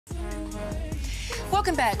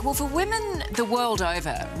Welcome back. Well, for women the world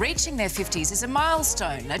over, reaching their 50s is a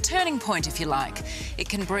milestone, a turning point, if you like. It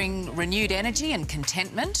can bring renewed energy and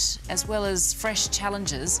contentment, as well as fresh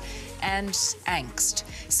challenges and angst.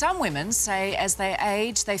 Some women say as they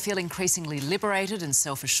age, they feel increasingly liberated and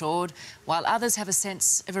self-assured, while others have a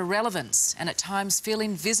sense of irrelevance and at times feel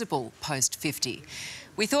invisible post-50.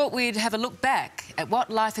 We thought we'd have a look back at what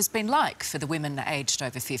life has been like for the women aged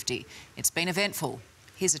over 50. It's been eventful.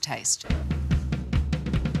 Here's a taste.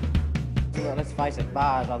 Well, let's face it,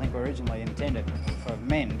 bars I think were originally intended for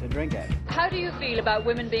men to drink at. How do you feel about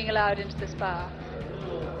women being allowed into this bar?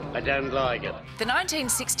 I don't like it. The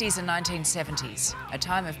 1960s and 1970s, a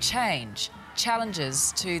time of change,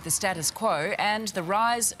 challenges to the status quo and the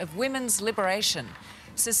rise of women's liberation.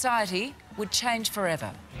 Society would change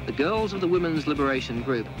forever. The girls of the Women's Liberation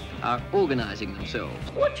Group are organising themselves.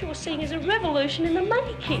 What you're seeing is a revolution in the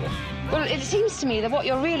making. Well, it seems to me that what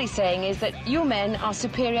you're really saying is that you men are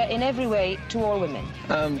superior in every way to all women.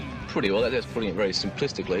 Pretty well. That's putting it very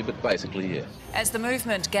simplistically, but basically, yeah. As the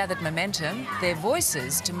movement gathered momentum, their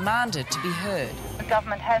voices demanded to be heard. The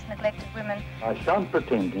government has neglected women. I shan't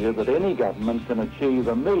pretend to you that any government can achieve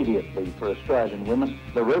immediately for Australian women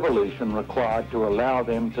the revolution required to allow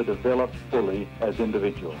them to develop fully as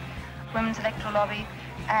individuals. Women's Electoral Lobby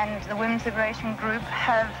and the Women's Liberation Group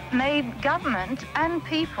have made government and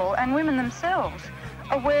people and women themselves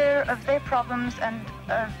aware of their problems and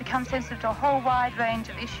become sensitive to a whole wide range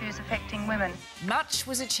of issues affecting women. Much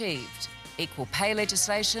was achieved. Equal pay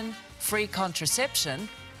legislation, free contraception,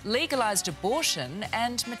 legalised abortion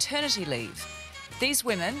and maternity leave. These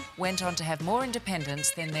women went on to have more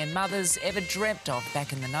independence than their mothers ever dreamt of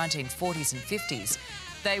back in the 1940s and 50s.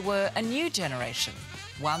 They were a new generation,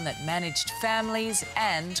 one that managed families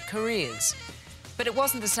and careers. But it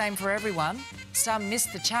wasn't the same for everyone. Some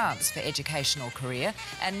missed the chance for education or career,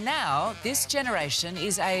 and now this generation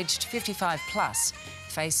is aged 55 plus,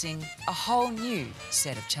 facing a whole new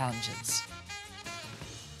set of challenges.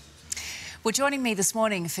 Well, joining me this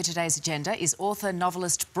morning for today's agenda is author,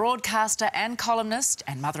 novelist, broadcaster and columnist,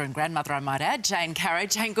 and mother and grandmother, I might add, Jane Caro.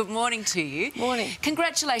 Jane, good morning to you. Morning.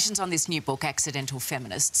 Congratulations on this new book, Accidental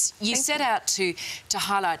Feminists. You set out to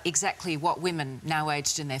highlight exactly what women now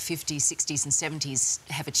aged in their 50s, 60s and 70s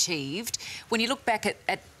have achieved. When you look back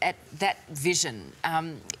at that vision,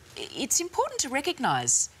 it's important to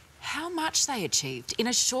recognise how much they achieved in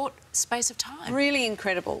a short space of time. Really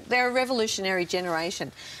incredible. They're a revolutionary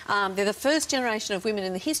generation. They're the first generation of women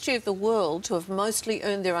in the history of the world to have mostly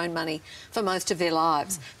earned their own money for most of their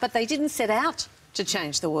lives. But they didn't set out to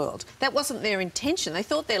change the world. That wasn't their intention. They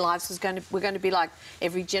thought their lives were going to be like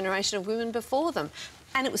every generation of women before them.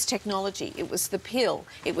 And it was technology, it was the pill,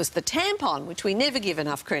 it was the tampon, which we never give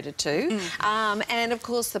enough credit to, and of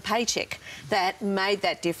course the paycheck that made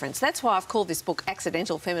that difference. That's why I've called this book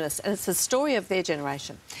Accidental Feminists, and it's the story of their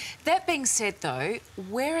generation. That being said, though,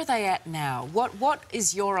 where are they at now? What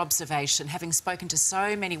is your observation, having spoken to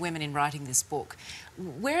so many women in writing this book?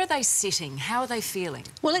 Where are they sitting? How are they feeling?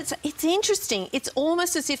 Well, it's interesting. It's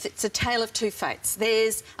almost as if it's a tale of two fates.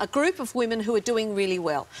 There's a group of women who are doing really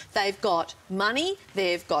well. They've got money,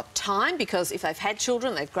 they've got time, because if they've had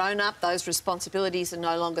children, they've grown up, those responsibilities are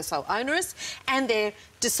no longer so onerous, and they're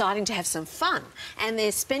deciding to have some fun, and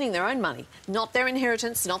they're spending their own money, not their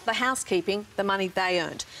inheritance, not the housekeeping, the money they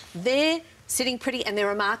earned. They're sitting pretty, and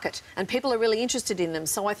they're a market, and people are really interested in them.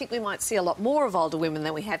 So I think we might see a lot more of older women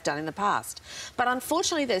than we have done in the past. But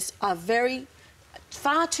unfortunately, there's a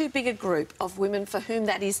far too big a group of women for whom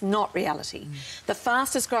that is not reality. The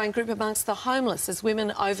fastest growing group amongst the homeless is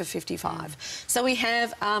women over 55. So we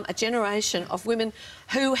have a generation of women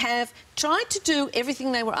who have tried to do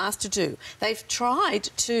everything they were asked to do. They've tried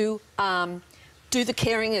to do the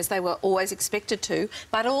caring as they were always expected to,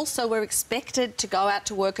 but also were expected to go out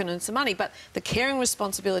to work and earn some money. But the caring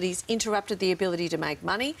responsibilities interrupted the ability to make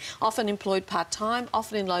money, often employed part-time,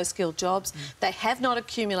 often in low-skilled jobs. They have not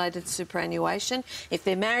accumulated superannuation. If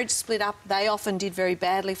their marriage split up, they often did very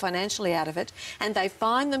badly financially out of it, and they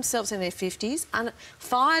find themselves in their 50s,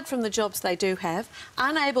 fired from the jobs they do have,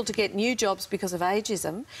 unable to get new jobs because of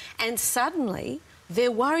ageism, and suddenly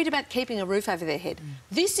they're worried about keeping a roof over their head.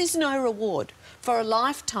 This is no reward for a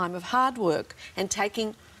lifetime of hard work and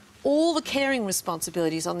taking all the caring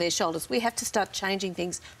responsibilities on their shoulders. We have to start changing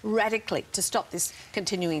things radically to stop this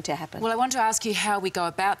continuing to happen. Well, I want to ask you how we go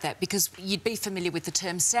about that, because you'd be familiar with the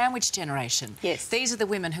term sandwich generation. Yes. These are the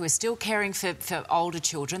women who are still caring for older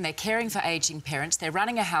children, they're caring for ageing parents, they're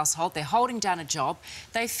running a household, they're holding down a job,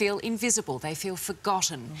 they feel invisible, they feel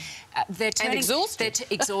forgotten. They're turning, and exhausted. They're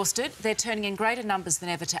exhausted. They're turning in greater numbers than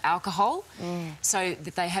ever to alcohol, so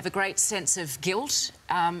that they have a great sense of guilt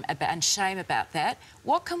and shame about that.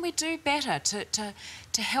 What can we do better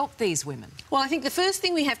to help these women? Well, I think the first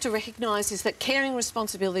thing we have to recognise is that caring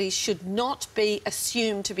responsibilities should not be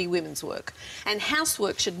assumed to be women's work, and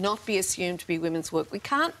housework should not be assumed to be women's work. We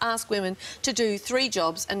can't ask women to do 3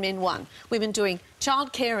 jobs and men 1. Women doing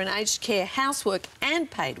childcare and aged care, housework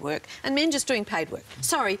and paid work, and men just doing paid work.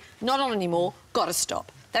 Sorry, not on anymore, got to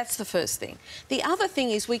stop. That's the first thing. The other thing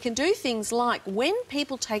is we can do things like when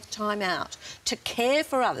people take time out to care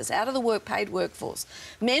for others out of the paid workforce,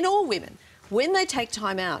 men or women, when they take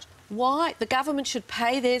time out, why the government should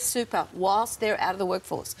pay their super whilst they're out of the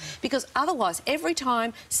workforce. Because otherwise, every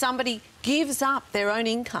time somebody gives up their own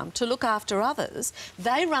income to look after others,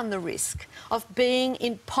 they run the risk of being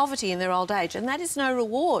in poverty in their old age. And that is no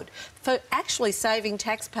reward for actually saving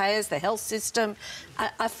taxpayers, the health system,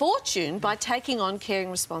 a fortune by taking on caring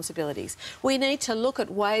responsibilities. We need to look at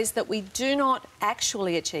ways that we do not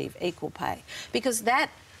actually achieve equal pay, because that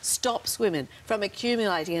stops women from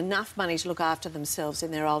accumulating enough money to look after themselves in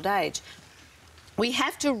their old age. We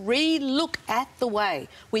have to re-look at the way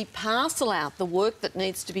we parcel out the work that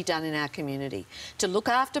needs to be done in our community to look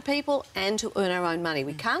after people and to earn our own money.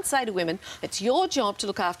 We can't say to women, it's your job to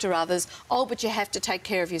look after others, oh, but you have to take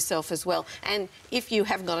care of yourself as well. And if you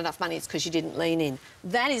haven't got enough money, it's because you didn't lean in.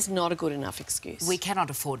 That is not a good enough excuse. We cannot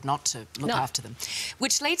afford not to look after them.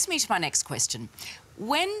 Which leads me to my next question.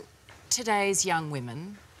 When today's young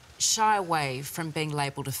women shy away from being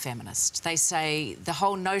labelled a feminist, they say the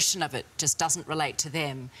whole notion of it just doesn't relate to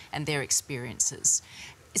them and their experiences.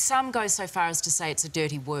 Some go so far as to say it's a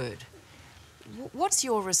dirty word. What's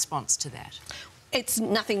your response to that? It's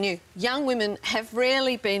nothing new. Young women have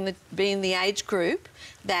rarely been the age group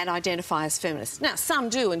that identify as feminists. Now, some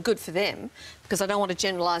do, and good for them, because I don't want to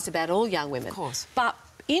generalise about all young women. Of course. But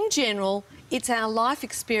in general, it's our life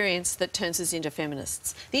experience that turns us into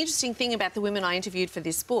feminists. The interesting thing about the women I interviewed for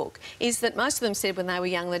this book is that most of them said when they were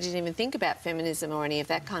young they didn't even think about feminism or any of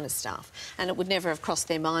that kind of stuff, and it would never have crossed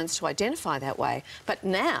their minds to identify that way. But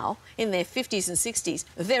now, in their 50s and 60s,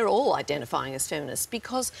 they're all identifying as feminists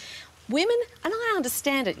because women, and I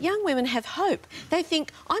understand it, young women have hope. They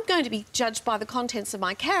think, I'm going to be judged by the contents of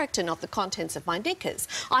my character, not the contents of my knickers.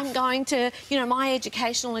 I'm going to, you know, my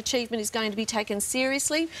educational achievement is going to be taken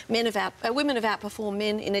seriously. Women have outperformed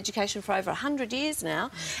men in education for over 100 years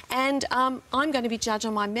now, and I'm going to be judged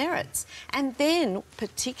on my merits. And then,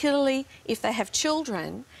 particularly if they have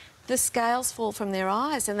children, the scales fall from their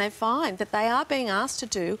eyes and they find that they are being asked to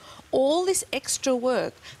do all this extra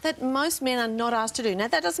work that most men are not asked to do. Now,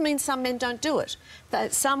 that doesn't mean some men don't do it.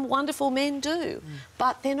 Some wonderful men do.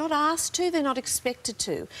 But they're not asked to, they're not expected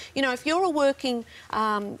to. You know, if you're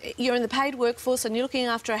you're in the paid workforce and you're looking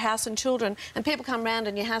after a house and children and people come round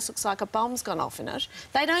and your house looks like a bomb's gone off in it,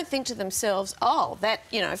 they don't think to themselves, oh,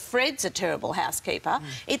 Fred's a terrible housekeeper.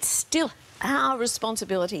 It's still our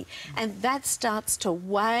responsibility, and that starts to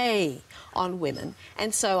weigh on women.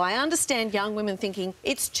 And so I understand young women thinking,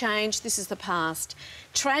 it's changed, this is the past.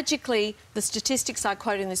 Tragically, the statistics I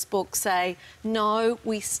quote in this book say, no,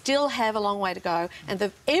 we still have a long way to go,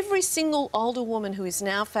 and every single older woman who is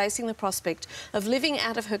now facing the prospect of living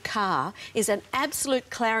out of her car is an absolute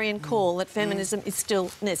clarion call that feminism is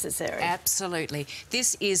still necessary. Absolutely.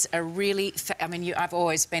 This is a really... I've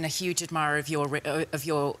always been a huge admirer of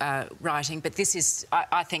your writing, but this is,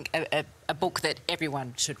 I think, a book that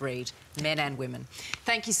everyone should read, men and women.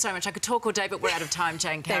 Thank you so much. I could talk all day, but we're out of time,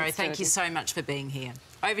 Jane Caro. Thank you so much for being here.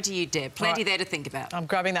 Over to you, Deb. Plenty there to think about. I'm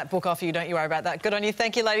grabbing that book off you, don't you worry about that. Good on you.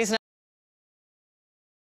 Thank you, ladies.